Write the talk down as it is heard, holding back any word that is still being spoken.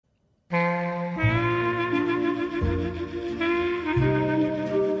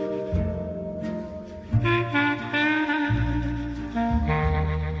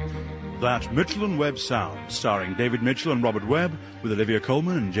Watch Mitchell and Webb Sound, starring David Mitchell and Robert Webb, with Olivia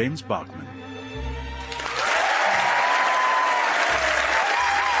Colman and James Bachman.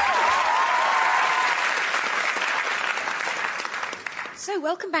 So,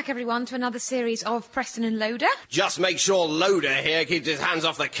 welcome back, everyone, to another series of Preston and Loader. Just make sure Loader here keeps his hands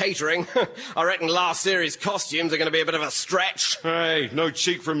off the catering. I reckon last series' costumes are going to be a bit of a stretch. Hey, no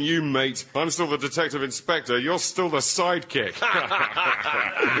cheek from you, mate. I'm still the detective inspector. You're still the sidekick.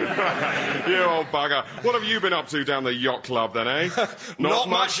 You old bugger. What have you been up to down the yacht club, then, eh? Not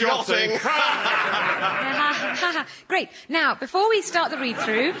much yachting. Great. Now, before we start the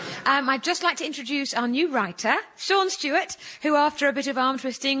read-through, I'd just like to introduce our new writer, Sean Stewart, who, after a bit of arm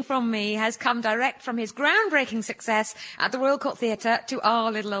twisting from me, has come direct from his groundbreaking success at the Royal Court Theatre to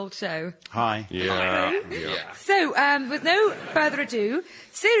our little old show. Hi. Yeah. So, with no further ado,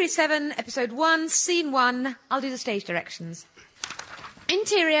 Series 7, Episode 1, Scene 1, I'll do the stage directions.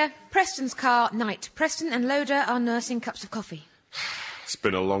 Interior, Preston's car, night. Preston and Loader are nursing cups of coffee. It's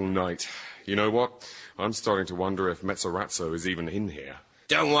been a long night. You know what? I'm starting to wonder if Mezzorazzo is even in here.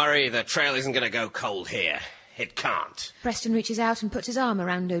 Don't worry, the trail isn't going to go cold here. It can't. Preston reaches out and puts his arm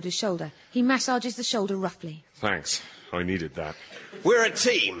around Loader's shoulder. He massages the shoulder roughly. Thanks. I needed that. We're a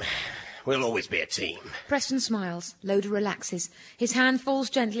team. We'll always be a team. Preston smiles. Loader relaxes. His hand falls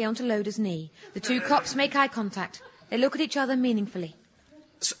gently onto Loader's knee. The two cops make eye contact. They look at each other meaningfully.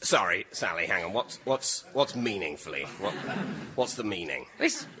 Sorry, Sally, hang on. What's meaningfully? What's the meaning?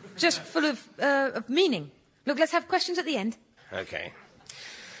 It's just full of meaning. Look, let's have questions at the end. Okay.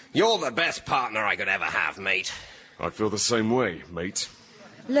 You're the best partner I could ever have, mate. I feel the same way, mate.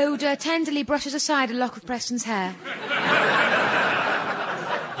 Loader tenderly brushes aside a lock of Preston's hair.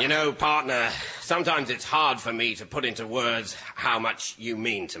 You know, partner, sometimes it's hard for me to put into words how much you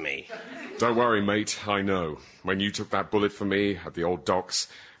mean to me. Don't worry, mate. I know. When you took that bullet for me at the old docks,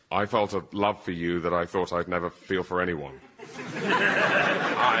 I felt a love for you that I thought I'd never feel for anyone.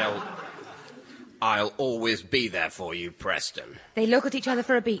 I'll always be there for you, Preston. They look at each other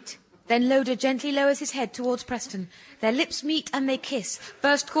for a beat. Then Loader gently lowers his head towards Preston. Their lips meet and they kiss,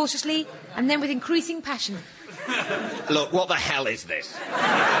 first cautiously and then with increasing passion. Look, what the hell is this?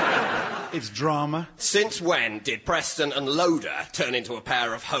 It's drama. Since when did Preston and Loader turn into a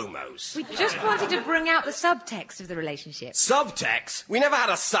pair of homos? We just wanted to bring out the subtext of the relationship. Subtext? We never had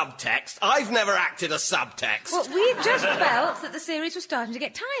a subtext. I've never acted a subtext. Well, we just felt that the series was starting to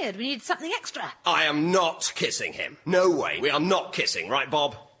get tired. We needed something extra. I am not kissing him. No way. We are not kissing, right,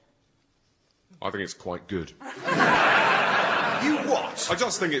 Bob? I think it's quite good. You what? I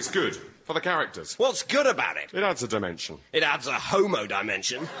just think it's good. For the characters. What's good about it? It adds a dimension. It adds a homo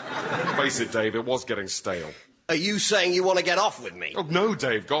dimension. Face it, Dave, it was getting stale. Are you saying you want to get off with me? Oh, no,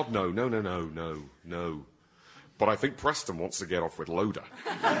 Dave, God, no. No. But I think Preston wants to get off with Loader.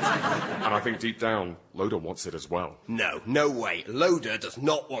 And I think deep down, Loader wants it as well. No way. Loader does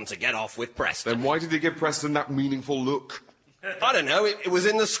not want to get off with Preston. Then why did he give Preston that meaningful look? I don't know, it was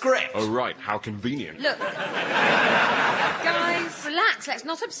in the script. Oh, right, how convenient. Look, guys, relax, let's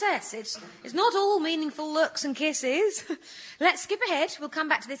not obsess. It's not all meaningful looks and kisses. Let's skip ahead, we'll come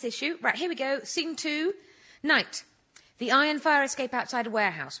back to this issue. Right, here we go, Scene 2, night. The iron fire escape outside a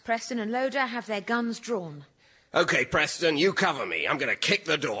warehouse. Preston and Loader have their guns drawn. OK, Preston, you cover me. I'm going to kick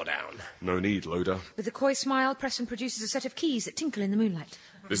the door down. No need, Loader. With a coy smile, Preston produces a set of keys that tinkle in the moonlight.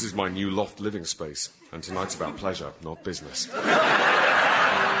 This is my new loft living space, and tonight's about pleasure, not business.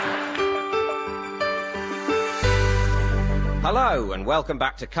 Hello, and welcome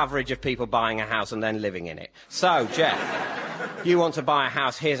back to coverage of people buying a house and then living in it. So, Jeff, you want to buy a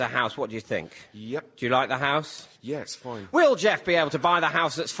house, here's a house, what do you think? Yep. Do you like the house? Yeah, it's fine. Will Jeff be able to buy the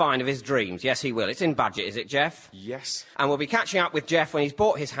house that's fine of his dreams? Yes, he will. It's in budget, is it, Jeff? Yes. And we'll be catching up with Jeff when he's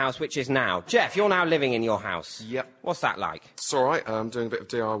bought his house, which is now. Jeff, you're now living in your house. Yep. What's that like? It's all right. I'm doing a bit of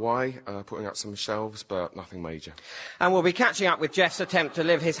DIY, putting up some shelves, but nothing major. And we'll be catching up with Jeff's attempt to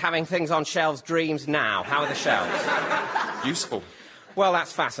live his having things on shelves dreams now. How are the shelves? Useful. Well,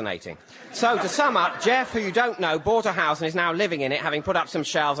 that's fascinating. So, to sum up, Jeff, who you don't know, bought a house and is now living in it, having put up some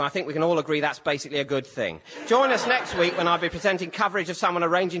shelves, and I think we can all agree that's basically a good thing. Join us next week when I'll be presenting coverage of someone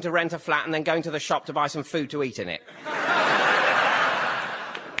arranging to rent a flat and then going to the shop to buy some food to eat in it.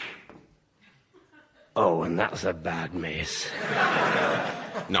 Oh, and that's a bad miss.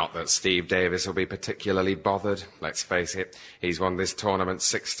 Not that Steve Davis will be particularly bothered. Let's face it, he's won this tournament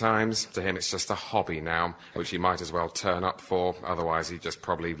 6 times. To him, it's just a hobby now, which he might as well turn up for. Otherwise, he'd just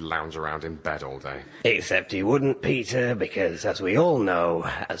probably lounge around in bed all day. Except he wouldn't, Peter, because, as we all know,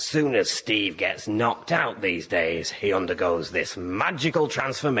 as soon as Steve gets knocked out these days, he undergoes this magical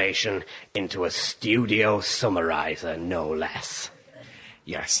transformation into a studio summariser, no less.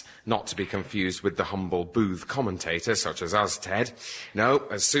 Yes, not to be confused with the humble booth commentator such as us, Ted. No,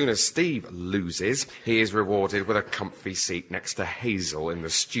 as soon as Steve loses, he is rewarded with a comfy seat next to Hazel in the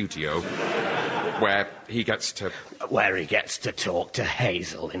studio, where he gets to talk to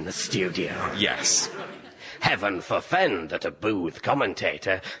Hazel in the studio. Yes. Heaven forfend that a booth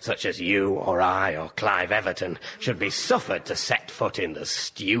commentator, such as you or I or Clive Everton, should be suffered to set foot in the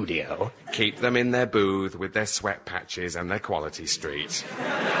studio. Keep them in their booth with their sweat patches and their Quality Street.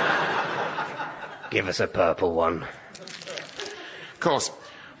 Give us a purple one. Of course,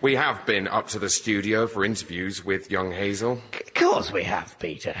 we have been up to the studio for interviews with young Hazel. Of course we have,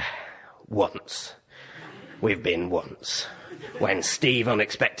 Peter. Once. We've been once. When Steve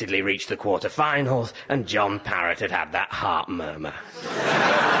unexpectedly reached the quarter-finals and John Parrott had that heart murmur.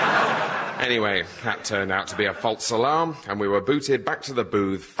 Anyway, that turned out to be a false alarm, and we were booted back to the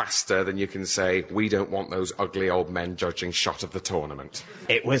booth faster than you can say, we don't want those ugly old men judging shot of the tournament.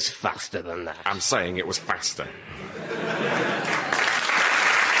 It was faster than that. I'm saying it was faster.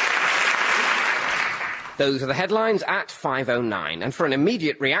 Those are the headlines at 5:09. And for an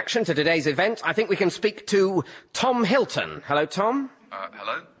immediate reaction to today's event, I think we can speak to Tom Hilton. Hello, Tom.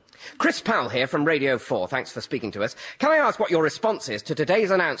 Hello? Chris Powell here from Radio 4. Thanks for speaking to us. Can I ask what your response is to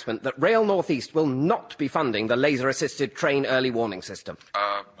today's announcement that Rail North East will not be funding the laser-assisted train early warning system?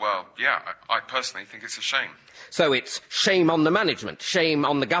 Well, yeah, I personally think it's a shame. So it's shame on the management, shame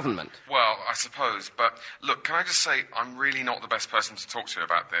on the government. Well, I suppose, but look, can I just say I'm really not the best person to talk to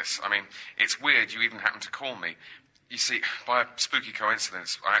about this. I mean, it's weird you even happened to call me. You see, by a spooky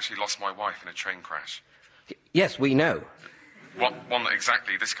coincidence, I actually lost my wife in a train crash. Yes, we know. One that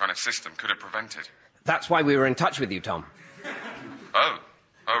exactly this kind of system could have prevented. That's why we were in touch with you, Tom. Oh,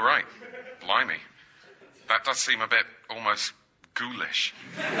 right. Blimey. That does seem a bit almost ghoulish.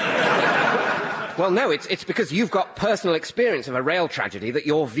 Well, no, it's because you've got personal experience of a rail tragedy that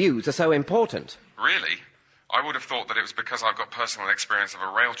your views are so important. Really? I would have thought that it was because I've got personal experience of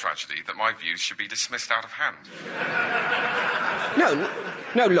a rail tragedy that my views should be dismissed out of hand.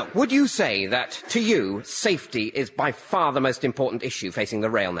 No, look, would you say that, to you, safety is by far the most important issue facing the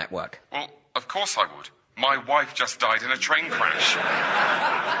rail network? Well, of course I would. My wife just died in a train crash.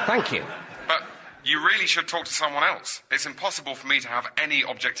 Thank you. But you really should talk to someone else. It's impossible for me to have any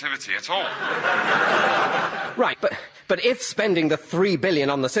objectivity at all. Right, but if spending the $3 billion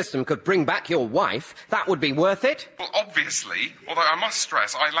on the system could bring back your wife, that would be worth it? Well, obviously, although I must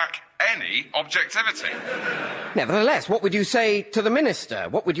stress I lack any objectivity. Nevertheless, what would you say to the Minister?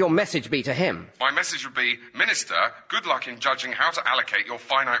 What would your message be to him? My message would be, Minister, good luck in judging how to allocate your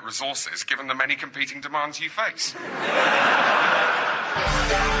finite resources given the many competing demands you face.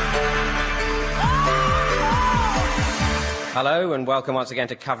 Hello, and welcome once again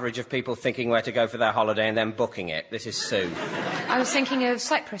to coverage of people thinking where to go for their holiday and then booking it. This is Sue. I was thinking of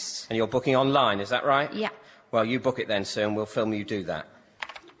Cyprus. And you're booking online, is that right? Yeah. Well, you book it then, Sue, and we'll film you do that.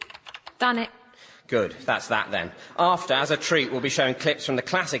 Done it. Good, that's that then. After, as a treat, we'll be showing clips from the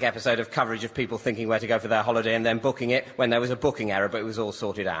classic episode of coverage of people thinking where to go for their holiday and then booking it when there was a booking error, but it was all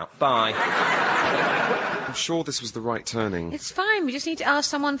sorted out. Bye. I'm sure this was the right turning. It's fine, we just need to ask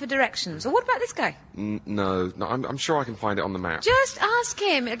someone for directions. Or what about this guy? No, I'm sure I can find it on the map. Just ask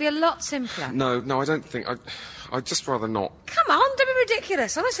him, it'll be a lot simpler. No, I don't think... I'd just rather not. Come on, don't be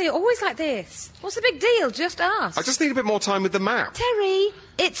ridiculous. Honestly, you're always like this. What's the big deal? Just ask. I just need a bit more time with the map. Terry,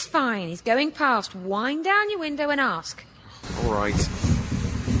 it's fine. He's going past. Wind down your window and ask. All right.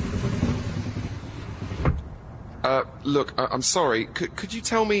 Look, I'm sorry. Could you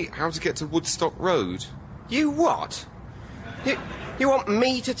tell me how to get to Woodstock Road? You what? You want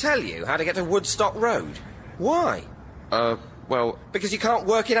me to tell you how to get to Woodstock Road? Why? Well... Because you can't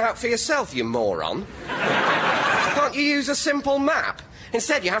work it out for yourself, you moron. Can't you use a simple map?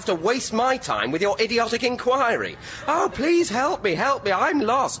 Instead, you have to waste my time with your idiotic inquiry. Oh, please help me, I'm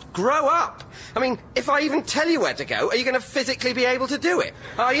lost. Grow up. I mean, if I even tell you where to go, are you going to physically be able to do it?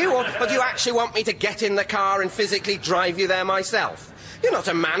 Are you? Or do you actually want me to get in the car and physically drive you there myself? You're not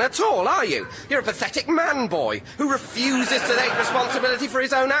a man at all, are you? You're a pathetic man-boy who refuses to take responsibility for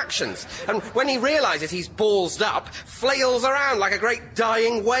his own actions. And when he realises he's ballsed up, flails around like a great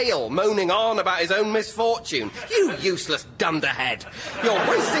dying whale, moaning on about his own misfortune. You useless dunderhead. You're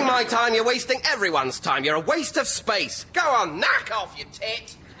wasting my time, you're wasting everyone's time. You're a waste of space. Go on, knack off, you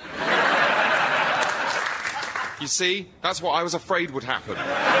tit. You see? That's what I was afraid would happen.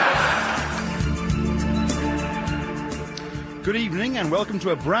 Good evening and welcome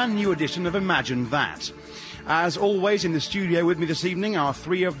to a brand new edition of Imagine That. As always, in the studio with me this evening are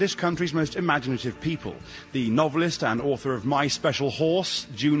three of this country's most imaginative people. The novelist and author of My Special Horse,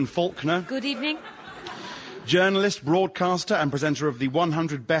 June Faulkner. Good evening. journalist, broadcaster and presenter of the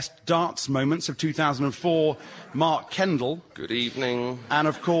 100 Best Darts Moments of 2004, Mark Kendall. Good evening. And,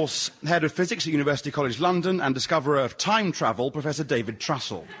 of course, head of physics at University College London and discoverer of time travel, Professor David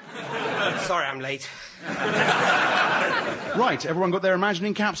Trussell. Sorry I'm late. Right, everyone got their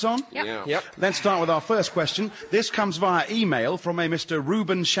imagining caps on? Yep. Yeah. Yep. Let's start with our first question. This comes via email from a Mr.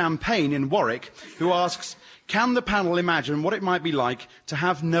 Reuben Champagne in Warwick, who asks, can the panel imagine what it might be like to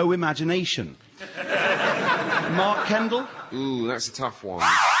have no imagination? Mark Kendall? Ooh, that's a tough one.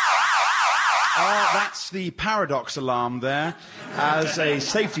 That's the paradox alarm there, as a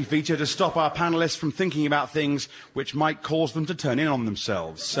safety feature to stop our panellists from thinking about things which might cause them to turn in on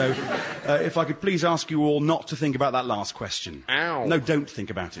themselves. So, if I could please ask you all not to think about that last question. Ow. No, don't think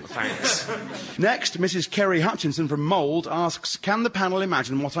about it. Thanks. Next, Mrs. Kerry Hutchinson from Mould asks, can the panel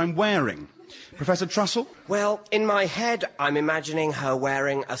imagine what I'm wearing? Professor Trussell? Well, in my head, I'm imagining her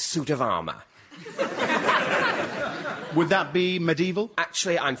wearing a suit of armour. Would that be medieval?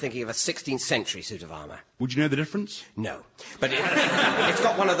 Actually, I'm thinking of a 16th century suit of armour. Would you know the difference? No. But it's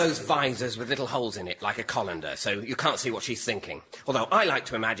got one of those visors with little holes in it, like a colander, so you can't see what she's thinking. Although I like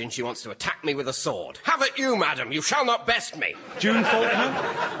to imagine she wants to attack me with a sword. Have it you, madam. You shall not best me. June Faulkner?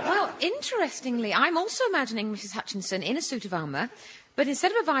 Well, interestingly, I'm also imagining Mrs. Hutchinson in a suit of armour, but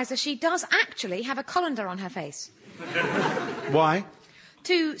instead of a visor, she does actually have a colander on her face. Why?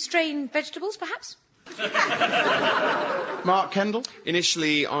 To strain vegetables, perhaps? Mark Kendall?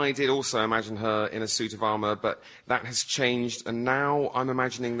 Initially, I did also imagine her in a suit of armour, but that has changed, and now I'm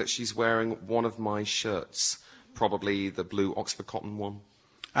imagining that she's wearing one of my shirts. Probably the blue Oxford cotton one.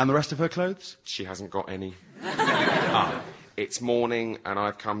 And the rest of her clothes? She hasn't got any. It's morning, and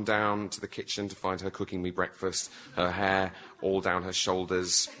I've come down to the kitchen to find her cooking me breakfast. Her hair all down her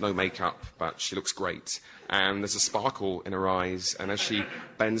shoulders, no makeup, but she looks great. And there's a sparkle in her eyes, and as she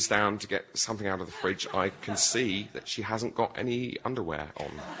bends down to get something out of the fridge, I can see that she hasn't got any underwear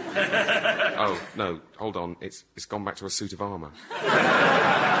on. Oh, no, hold on, it's gone back to a suit of armour.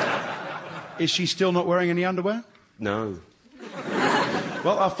 Is she still not wearing any underwear? No.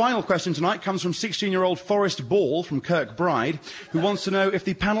 Well, our final question tonight comes from 16-year-old Forrest Ball from Kirkbride, who wants to know if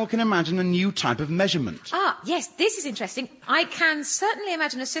the panel can imagine a new type of measurement. Ah, yes, this is interesting. I can certainly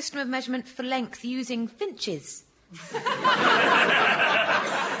imagine a system of measurement for length using finches.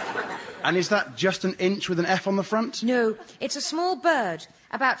 And is that just an inch with an F on the front? No, it's a small bird,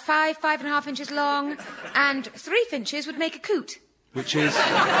 about 5.5 inches long, and 3 finches would make a coot. Which is?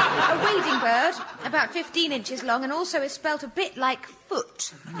 A wading bird, about 15 inches long, and also is spelt a bit like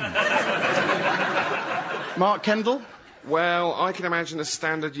foot. Mark Kendall? Well, I can imagine a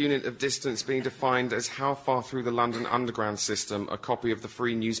standard unit of distance being defined as how far through the London Underground system a copy of the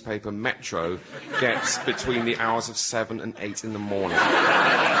free newspaper Metro gets between the hours of 7 and 8 in the morning.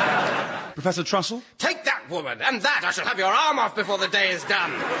 Professor Trussell? Take that, woman, and that I shall have your arm off before the day is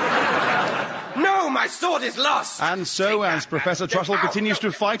done. No, my sword is lost. And so, as Professor Trussell continues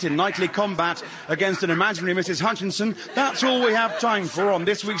to fight in knightly combat against an imaginary Mrs. Hutchinson, that's all we have time for on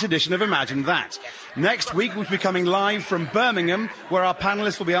this week's edition of Imagine That. Next week, we'll be coming live from Birmingham, where our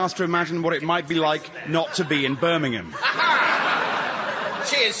panellists will be asked to imagine what it might be like not to be in Birmingham. Aha!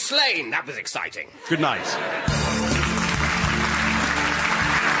 She is slain. That was exciting. Good night.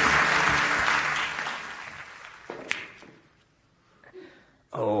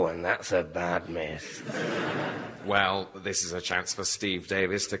 Oh, and that's a bad miss. Well, this is a chance for Steve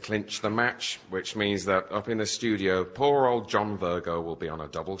Davis to clinch the match, which means that up in the studio, poor old John Virgo will be on a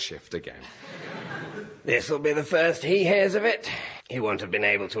double shift again. This'll be the first he hears of it. He won't have been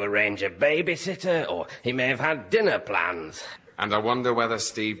able to arrange a babysitter, or he may have had dinner plans. And I wonder whether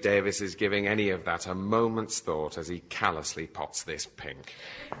Steve Davis is giving any of that a moment's thought as he callously pots this pink.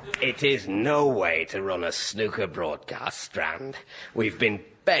 It is no way to run a snooker broadcast, Strand. We've been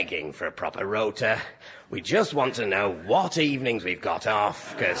begging for a proper rota. We just want to know what evenings we've got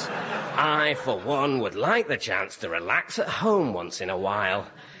off, because I, for one, would like the chance to relax at home once in a while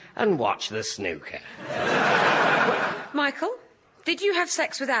and watch the snooker. Michael, did you have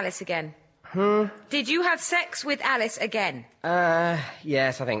sex with Alice again? Did you have sex with Alice again?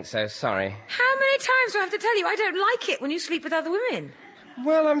 Yes, I think so. Sorry. How many times do I have to tell you I don't like it when you sleep with other women?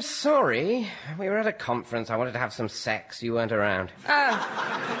 Well, I'm sorry. We were at a conference. I wanted to have some sex. You weren't around.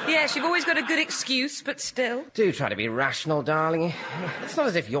 Oh, yes, you've always got a good excuse, but still. Do try to be rational, darling. It's not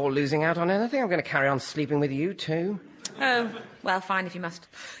as if you're losing out on anything. I'm going to carry on sleeping with you, too. Oh, well, fine if you must.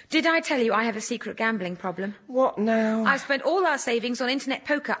 Did I tell you I have a secret gambling problem? What now? I've spent all our savings on internet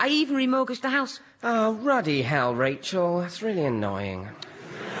poker. I even remortgaged the house. Oh, ruddy hell, Rachel. That's really annoying.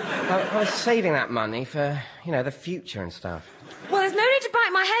 I was saving that money for, the future and stuff. Well, there's no need to bite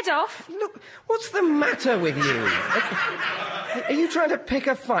my my head off? Look, what's the matter with you? Are you trying to pick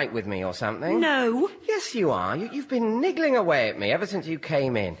a fight with me or something? No. Yes, you are. You've been niggling away at me ever since you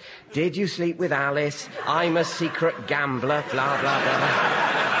came in. Did you sleep with Alice? I'm a secret gambler, blah, blah,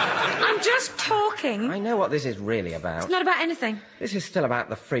 blah. I'm just talking. I know what this is really about. It's not about anything. This is still about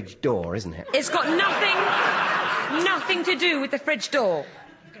the fridge door, isn't it? It's got nothing to do with the fridge door.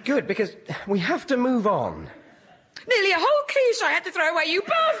 Good, because we have to move on. Nearly a whole quiche I had to throw away, you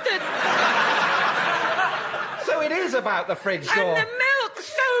bastard! So it is about the fridge door. And the milk!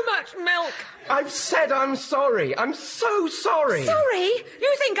 So much milk! I've said I'm sorry. I'm so sorry. Sorry?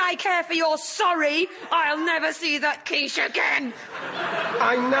 You think I care for your sorry? I'll never see that quiche again.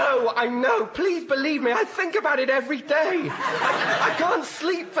 I know. Please believe me, I think about it every day. I can't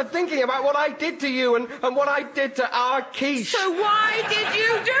sleep for thinking about what I did to you and what I did to our quiche. So why did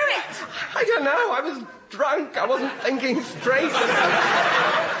you do it? I don't know. I was drunk. I wasn't thinking straight.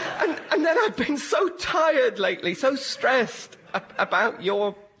 And then I've been so tired lately, so stressed about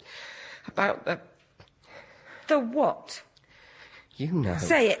the... The what? You know.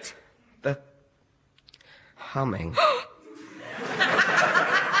 Say it. The humming.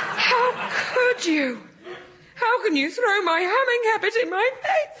 How could you? How can you throw my humming habit in my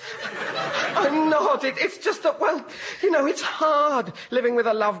face? I'm not. It's just that, well, you know, it's hard living with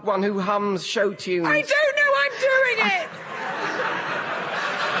a loved one who hums show tunes. I don't know I'm doing it.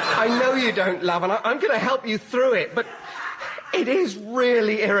 I know you don't, love, and I'm going to help you through it, but it is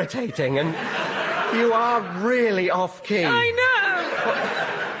really irritating, and you are really off-key. I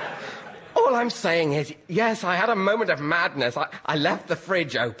know. All I'm saying is, yes, I had a moment of madness. I left the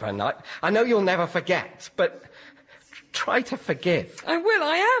fridge open. I know you'll never forget, but try to forgive. I will,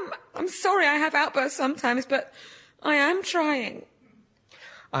 I am. I'm sorry I have outbursts sometimes, but I am trying.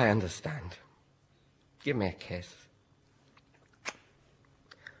 I understand. Give me a kiss.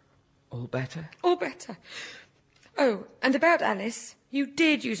 All better? All better. Oh, and about Alice, you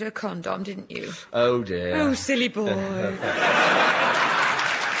did use a condom, didn't you? Oh, dear. Oh, silly boy.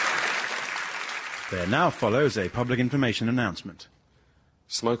 There now follows a public information announcement.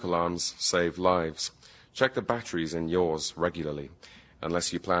 Smoke alarms save lives. Check the batteries in yours regularly.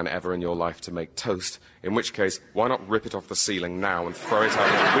 Unless you plan ever in your life to make toast, in which case, why not rip it off the ceiling now and throw it out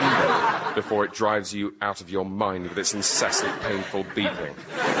of the window before it drives you out of your mind with its incessant, painful beeping.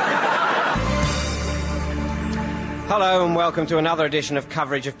 Hello and welcome to another edition of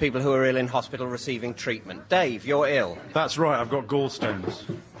coverage of people who are ill in hospital receiving treatment. Dave, you're ill. That's right, I've got gallstones.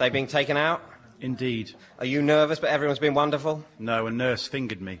 They being taken out? Indeed. Are you nervous, but everyone's been wonderful? No, a nurse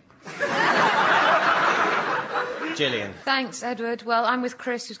fingered me. Gillian. Thanks, Edward. Well, I'm with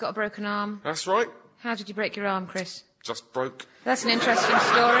Chris, who's got a broken arm. That's right. How did you break your arm, Chris? Just broke. That's an interesting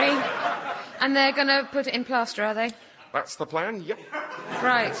story. And they're going to put it in plaster, are they? That's the plan, yep.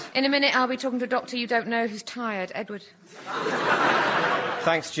 Right. In a minute, I'll be talking to a doctor you don't know who's tired, Edward.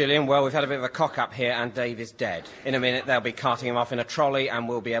 Thanks, Gillian. Well, we've had a bit of a cock-up here, and Dave is dead. In a minute, they'll be carting him off in a trolley, and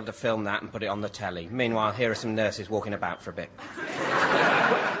we'll be able to film that and put it on the telly. Meanwhile, here are some nurses walking about for a bit.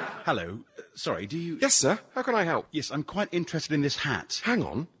 Hello. Sorry, do you... Yes, sir. How can I help? Yes, I'm quite interested in this hat. Hang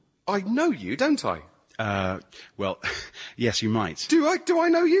on. I know you, don't I? Well, yes, you might. Do I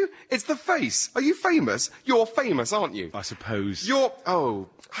know you? It's the face. Are you famous? You're famous, aren't you? I suppose. You're...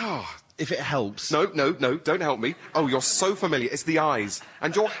 If it helps. No, don't help me. Oh, you're so familiar. It's the eyes.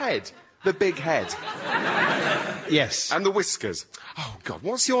 And your head. The big head. Yes. And the whiskers. Oh, God,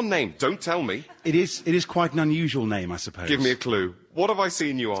 what's your name? Don't tell me. It is quite an unusual name, I suppose. Give me a clue. What have I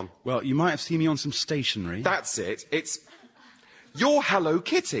seen you on? Well, you might have seen me on some stationery. That's it. You're Hello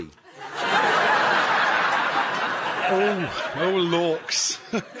Kitty. Oh, Lorks.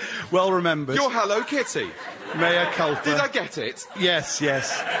 Well remembered. You're Hello Kitty. Mea culpa. Did I get it? Yes.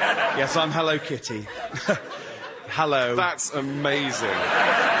 Yes, I'm Hello Kitty. Hello. That's amazing.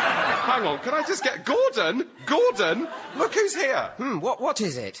 Hang on, can I just get... Gordon? Look who's here. What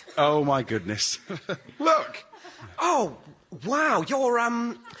is it? Oh, my goodness. Look. Oh, wow, you're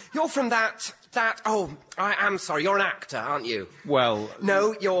from that... Oh, I am sorry, you're an actor, aren't you? Well...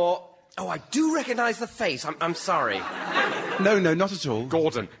 No, you're... Oh, I do recognise the face. I'm sorry. No, not at all.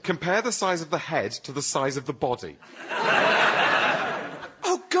 Gordon, compare the size of the head to the size of the body.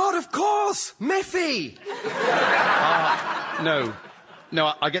 Oh, God, of course! Miffy!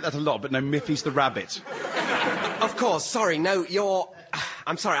 No, I get that a lot, but no, Miffy's the rabbit. Of course, sorry, no, you're...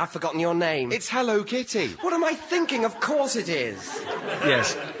 I'm sorry, I've forgotten your name. It's Hello Kitty. What am I thinking? Of course it is.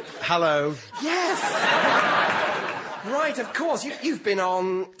 Yes. Hello. Yes! Right, of course. You've been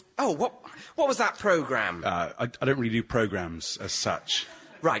on... Oh, what was that programme? I don't really do programmes as such.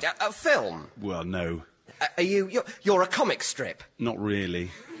 Right, a film? Well, no. You're a comic strip. Not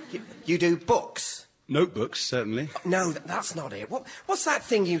really. You do books. Notebooks, certainly. No, that's not it. What's that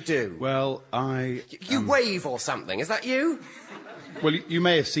thing you do? Well, You wave or something, is that you? Well, you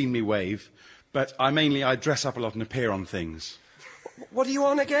may have seen me wave, but I dress up a lot and appear on things. What are you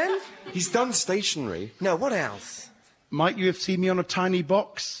on again? He's done stationery. No, what else? Might you have seen me on a tiny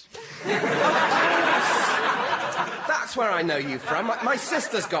box? That's where I know you from. My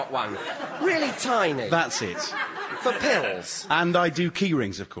sister's got one. Really tiny. That's it. For pills. And I do key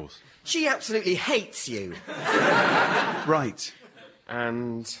rings, of course. She absolutely hates you. Right.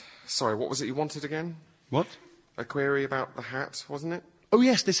 And, sorry, what was it you wanted again? What? A query about the hat, wasn't it? Oh,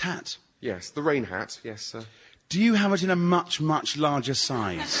 yes, this hat. Yes, the rain hat, yes, sir. Do you have it in a much, much larger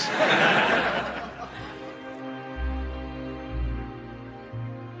size?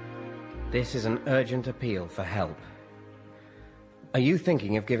 This is an urgent appeal for help. Are you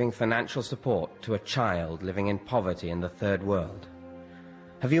thinking of giving financial support to a child living in poverty in the third world?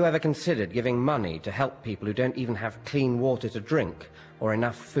 Have you ever considered giving money to help people who don't even have clean water to drink or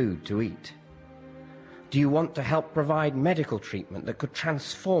enough food to eat? Do you want to help provide medical treatment that could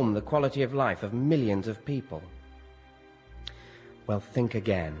transform the quality of life of millions of people? Well, think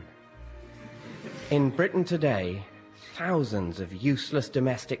again. In Britain today, thousands of useless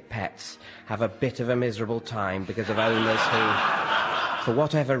domestic pets have a bit of a miserable time because of owners who, for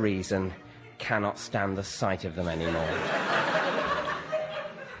whatever reason, cannot stand the sight of them anymore.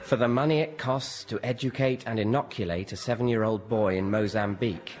 For the money it costs to educate and inoculate a 7-year-old boy in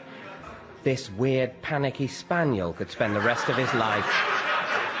Mozambique, this weird, panicky spaniel could spend the rest of his life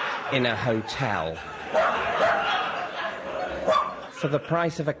in a hotel. For the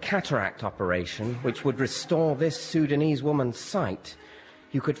price of a cataract operation, which would restore this Sudanese woman's sight,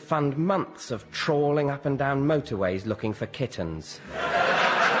 you could fund months of trawling up and down motorways looking for kittens.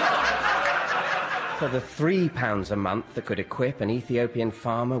 For the £3 a month that could equip an Ethiopian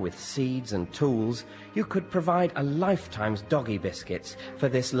farmer with seeds and tools, you could provide a lifetime's doggy biscuits for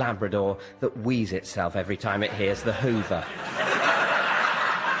this Labrador that wheezes itself every time it hears the Hoover.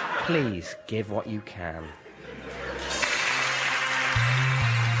 Please give what you can.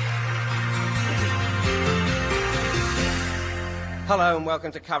 Hello and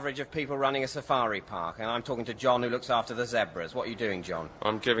welcome to coverage of people running a safari park. And I'm talking to John, who looks after the zebras. What are you doing, John?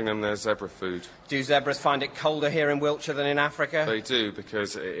 I'm giving them their zebra food. Do zebras find it colder here in Wiltshire than in Africa? They do,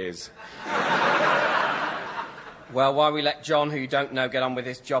 because it is. Well, while we let John, who you don't know, get on with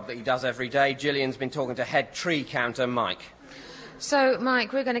his job that he does every day, Gillian's been talking to head tree counter Mike. So,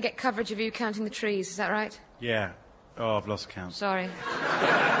 Mike, we're going to get coverage of you counting the trees, is that right? Yeah. Oh, I've lost count. Sorry.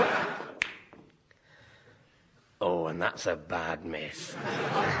 Oh, and that's a bad miss.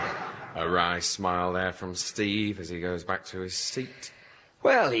 A wry smile there from Steve as he goes back to his seat.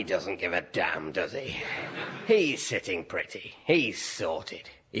 Well, he doesn't give a damn, does he? He's sitting pretty. He's sorted.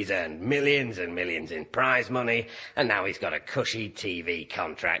 He's earned millions and millions in prize money, and now he's got a cushy TV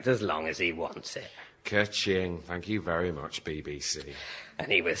contract as long as he wants it. Ka-ching. Thank you very much, BBC.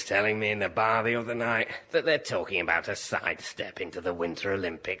 And he was telling me in the bar the other night that they're talking about a sidestep into the Winter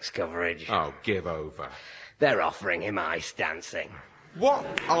Olympics coverage. Oh, give over. They're offering him ice dancing. What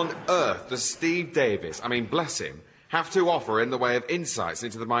on earth does Steve Davis, I mean, bless him, have to offer in the way of insights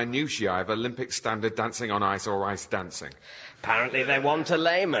into the minutiae of Olympic standard dancing on ice or ice dancing? Apparently they want a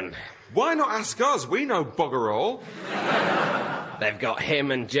layman. Why not ask us? We know bugger all. They've got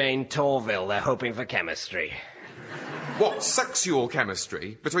him and Jane Torville. They're hoping for chemistry. What, sexual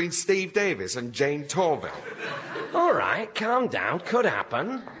chemistry between Steve Davis and Jane Torville? All right, calm down. Could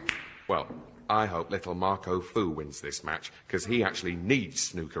happen. Well, I hope little Marco Fu wins this match, because he actually needs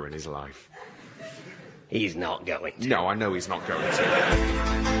snooker in his life. He's not going to. No, I know he's not going to.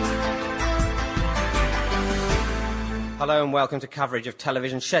 Hello and welcome to coverage of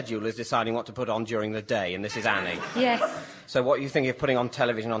television schedulers deciding what to put on during the day, and this is Annie. Yes. So what are you thinking of putting on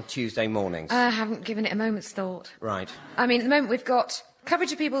television on Tuesday mornings? I haven't given it a moment's thought. Right. I mean, at the moment we've got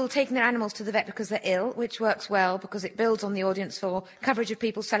coverage of people taking their animals to the vet because they're ill, which works well because it builds on the audience for coverage of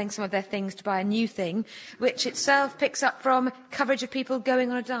people selling some of their things to buy a new thing, which itself picks up from coverage of people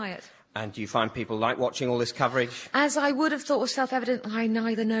going on a diet. And do you find people like watching all this coverage? As I would have thought was self-evident, I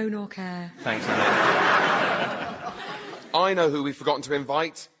neither know nor care. Thanks, Annie. I know who we've forgotten to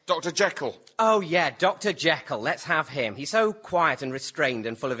invite. Dr. Jekyll. Oh, yeah, Dr. Jekyll. Let's have him. He's so quiet and restrained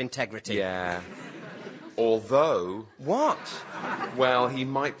and full of integrity. Yeah. Although... What? Well, he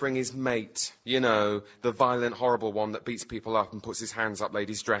might bring his mate. You know, the violent, horrible one that beats people up and puts his hands up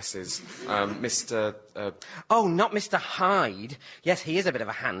ladies' dresses. Mr... Oh, not Mr. Hyde. Yes, he is a bit of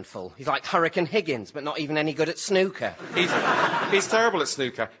a handful. He's like Hurricane Higgins, but not even any good at snooker. He's terrible at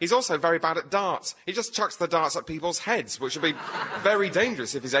snooker. He's also very bad at darts. He just chucks the darts at people's heads, which would be very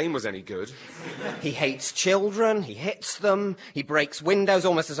dangerous if his aim was any good. He hates children, he hits them, he breaks windows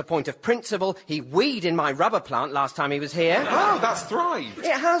almost as a point of principle. He weed in my rubber plant last time he was here. Oh, that's thrived.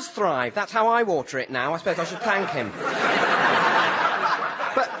 It has thrived. That's how I water it now. I suppose I should thank him.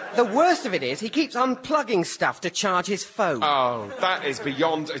 But the worst of it is he keeps unplugging stuff to charge his phone. Oh, that is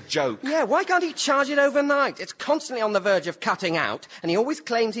beyond a joke. Yeah, why can't he charge it overnight? It's constantly on the verge of cutting out, and he always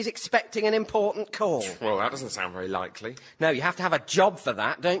claims he's expecting an important call. Well, that doesn't sound very likely. No, you have to have a job for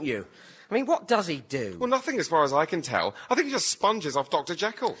that, don't you? I mean, what does he do? Well, nothing as far as I can tell. I think he just sponges off Dr.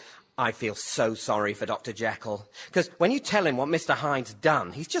 Jekyll. I feel so sorry for Dr. Jekyll. Because when you tell him what Mr. Hyde's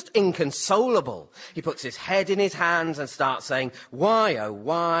done, he's just inconsolable. He puts his head in his hands and starts saying, why, oh,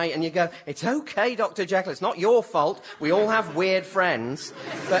 why? And you go, it's okay, Dr. Jekyll, it's not your fault. We all have weird friends.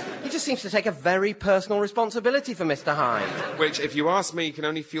 But he just seems to take a very personal responsibility for Mr. Hyde. Which, if you ask me, can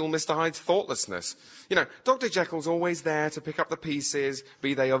only fuel Mr. Hyde's thoughtlessness. You know, Dr. Jekyll's always there to pick up the pieces,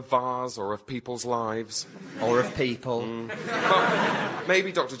 be they of vase or of people's lives. Or of people. But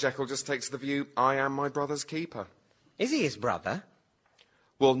maybe Dr. Jekyll just takes the view, I am my brother's keeper. Is he his brother?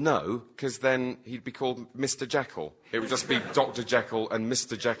 Well, no, because then he'd be called Mr. Jekyll. It would just be Dr. Jekyll and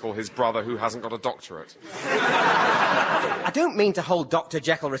Mr. Jekyll, his brother, who hasn't got a doctorate. I don't mean to hold Dr.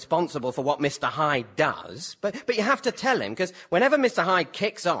 Jekyll responsible for what Mr. Hyde does, but you have to tell him, because whenever Mr. Hyde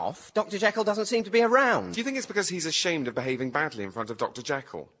kicks off, Dr. Jekyll doesn't seem to be around. Do you think it's because he's ashamed of behaving badly in front of Dr.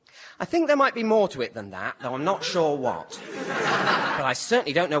 Jekyll? I think there might be more to it than that, though I'm not sure what. But I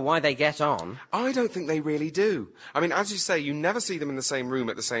certainly don't know why they get on. I don't think they really do. I mean, as you say, you never see them in the same room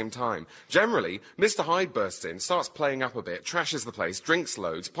at the same time. Generally, Mr. Hyde bursts in, starts playing up a bit, trashes the place, drinks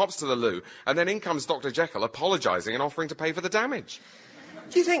loads, pops to the loo, and then in comes Dr. Jekyll apologising and offering to pay for the damage.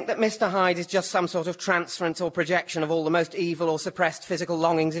 Do you think that Mr. Hyde is just some sort of transference or projection of all the most evil or suppressed physical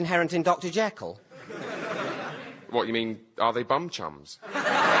longings inherent in Dr. Jekyll? What, you mean, are they bum chums?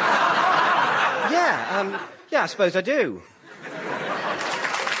 Yeah, I suppose I do.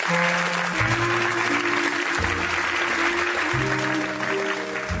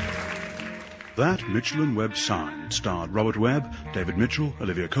 That Mitchell and Webb Sound starred Robert Webb, David Mitchell,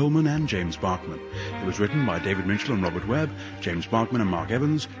 Olivia Colman and James Barkman. It was written by David Mitchell and Robert Webb, James Barkman and Mark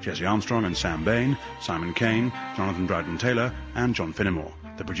Evans, Jesse Armstrong and Sam Bain, Simon Kane, Jonathan Dryden-Taylor and John Finnemore.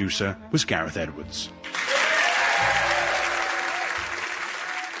 The producer was Gareth Edwards.